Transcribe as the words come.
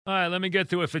All right, let me get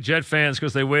to it for Jet fans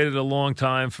because they waited a long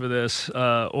time for this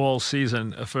all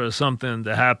season for something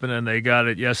to happen, and they got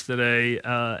it yesterday.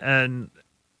 And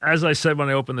as I said when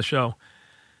I opened the show,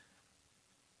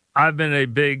 I've been a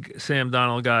big Sam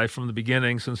Darnold guy from the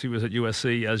beginning since he was at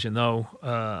USC, as you know.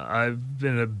 I've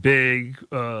been a big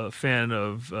fan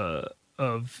of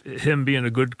him being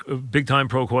a big-time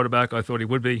pro quarterback. I thought he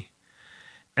would be.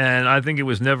 And I think it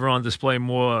was never on display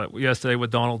more yesterday what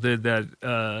Darnold did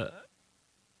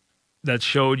that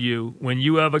showed you when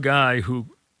you have a guy who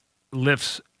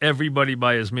lifts everybody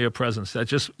by his mere presence, that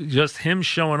just him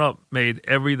showing up made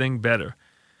everything better,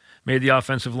 made the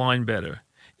offensive line better.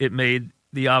 It made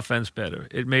the offense better.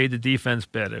 It made the defense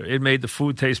better. It made the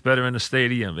food taste better in the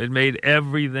stadium. It made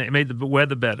everything. It made the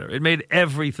weather better. It made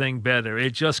everything better.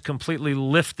 It just completely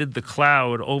lifted the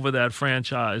cloud over that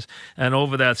franchise and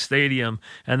over that stadium.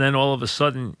 And then all of a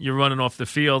sudden, you're running off the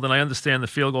field. And I understand the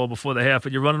field goal before the half,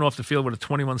 but you're running off the field with a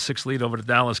 21-6 lead over the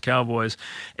Dallas Cowboys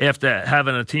after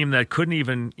having a team that couldn't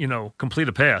even, complete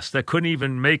a pass, that couldn't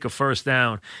even make a first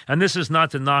down. And this is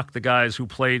not to knock the guys who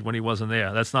played when he wasn't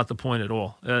there. That's not the point at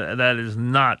all. That is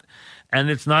not.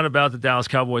 And it's not about the Dallas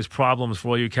Cowboys' problems for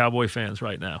all you Cowboy fans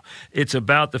right now. It's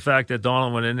about the fact that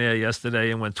Darnold went in there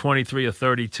yesterday and went 23 of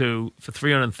 32 for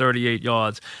 338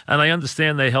 yards. And I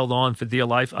understand they held on for dear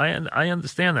life. I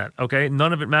understand that, okay?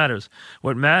 None of it matters.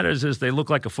 What matters is they look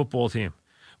like a football team.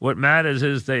 What matters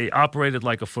is they operated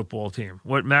like a football team.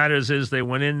 What matters is they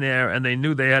went in there and they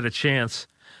knew they had a chance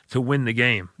to win the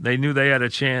game. They knew they had a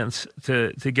chance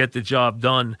to get the job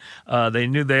done. They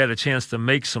knew they had a chance to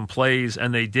make some plays,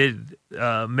 and they did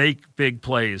make big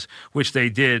plays, which they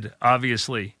did,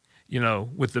 obviously,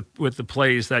 with the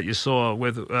plays that you saw,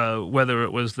 with whether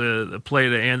it was the play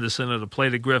to Anderson or the play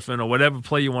to Griffin or whatever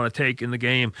play you want to take in the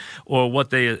game, or what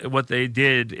they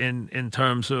did in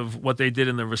terms of what they did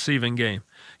in the receiving game.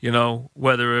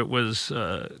 Whether it was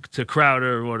to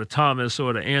Crowder or to Thomas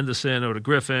or to Anderson or to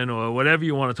Griffin or whatever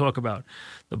you want to talk about.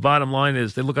 The bottom line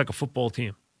is they look like a football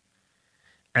team.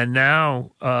 And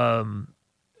now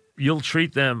you'll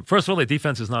treat them – first of all, their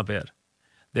defense is not bad.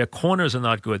 Their corners are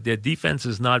not good. Their defense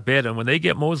is not bad. And when they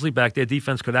get Mosley back, their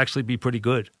defense could actually be pretty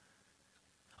good.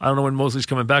 I don't know when Mosley's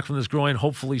coming back from this groin.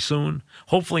 Hopefully soon.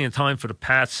 Hopefully in time for the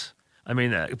Pats. I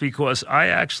mean, because I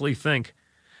actually think –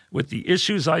 with the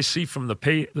issues I see from the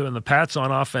Pats on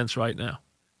offense right now,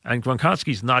 and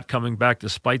Gronkowski's not coming back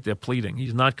despite their pleading.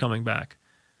 He's not coming back.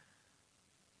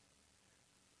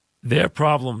 Their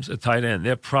problems at tight end,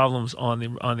 their problems on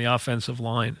the offensive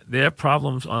line, their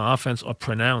problems on offense are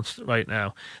pronounced right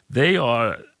now. They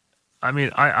are,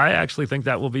 I actually think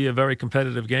that will be a very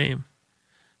competitive game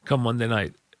come Monday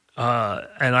night.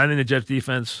 And I think the Jets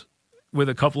defense, with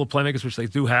a couple of playmakers, which they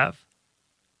do have,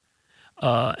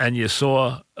 and you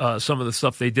saw some of the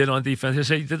stuff they did on defense. You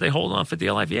say, did they hold on for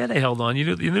dear life? Yeah, they held on.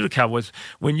 You knew the Cowboys.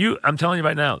 I'm telling you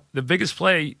right now, the biggest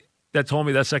play that told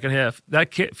me that second half,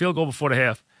 that field goal before the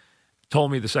half,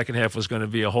 told me the second half was going to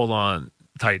be a hold on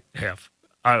tight half.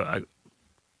 I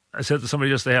said to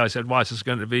somebody yesterday, I said, watch, this is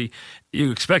going to be,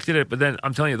 you expected it, but then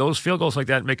I'm telling you, those field goals like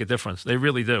that make a difference. They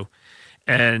really do.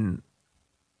 And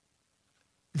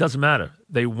it doesn't matter.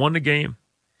 They won the game.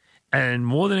 And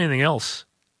more than anything else,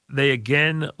 they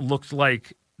again looked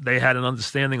like they had an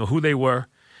understanding of who they were,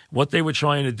 what they were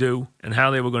trying to do, and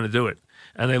how they were going to do it.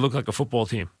 And they looked like a football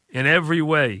team. In every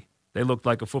way, they looked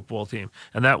like a football team.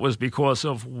 And that was because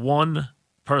of one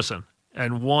person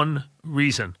and one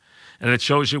reason. And it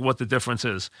shows you what the difference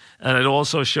is. And it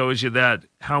also shows you that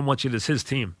how much it is his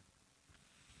team.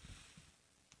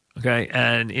 Okay?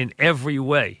 And in every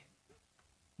way,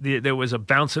 there was a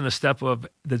bounce in the step of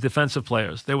the defensive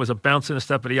players. There was a bounce in the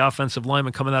step of the offensive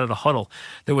lineman coming out of the huddle.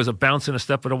 There was a bounce in the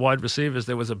step of the wide receivers.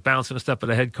 There was a bounce in the step of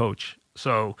the head coach.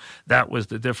 So that was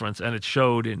the difference, and it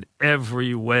showed in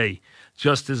every way.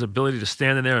 Just his ability to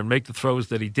stand in there and make the throws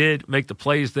that he did, make the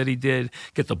plays that he did,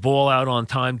 get the ball out on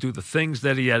time, do the things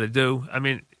that he had to do. I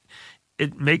mean,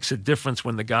 it makes a difference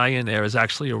when the guy in there is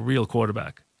actually a real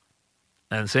quarterback.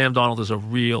 And Sam Darnold is a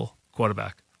real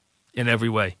quarterback in every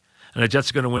way. And the Jets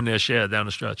are going to win their share down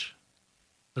the stretch.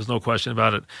 There's no question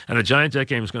about it. And the Giant-Jet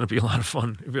game is going to be a lot of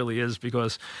fun. It really is,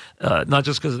 because not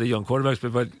just because of the young quarterbacks,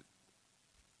 but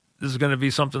this is going to be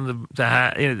something to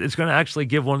have. It's going to actually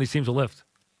give one of these teams a lift.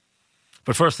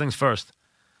 But first things first,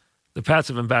 the Pats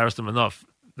have embarrassed them enough.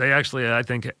 They actually, I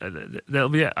think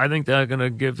they're going to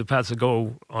give the Pats a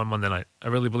go on Monday night. I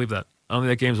really believe that. I don't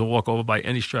think that game's a walkover by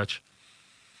any stretch.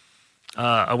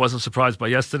 I wasn't surprised by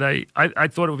yesterday. I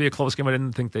thought it would be a close game. I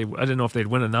didn't know if they'd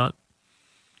win or not.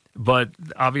 But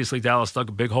obviously Dallas dug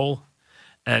a big hole,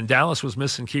 and Dallas was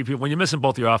missing key people. When you're missing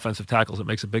both your offensive tackles, it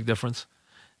makes a big difference.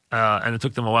 and it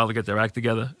took them a while to get their act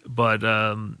together. But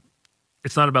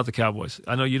it's not about the Cowboys.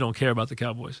 I know you don't care about the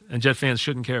Cowboys, and Jet fans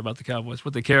shouldn't care about the Cowboys.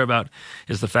 What they care about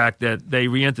is the fact that they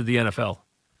re-entered the NFL.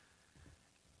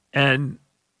 And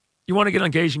you want to get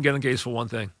engaged and get engaged for one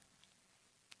thing.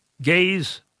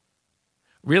 Gase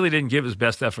really didn't give his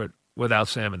best effort without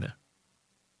Sam in there.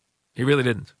 He really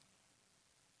didn't.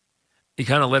 He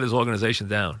kind of let his organization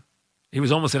down. He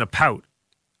was almost in a pout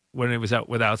when he was out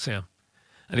without Sam.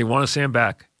 And he wanted Sam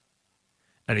back.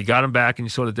 And he got him back, and you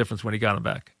saw the difference when he got him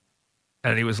back.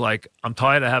 And he was like, I'm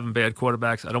tired of having bad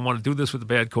quarterbacks. I don't want to do this with the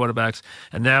bad quarterbacks.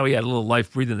 And now he had a little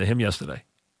life breathed into him yesterday.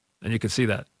 And you could see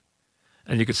that.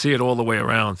 And you could see it all the way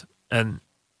around. And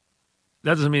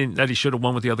that doesn't mean that he should have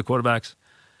won with the other quarterbacks.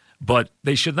 But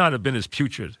they should not have been as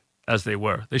putrid as they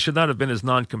were. They should not have been as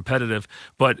non-competitive.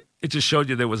 But it just showed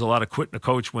you there was a lot of quitting a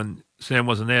coach when Sam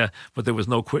wasn't there. But there was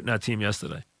no quitting that team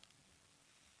yesterday.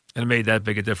 And it made that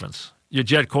big a difference. Your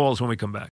Jet calls when we come back.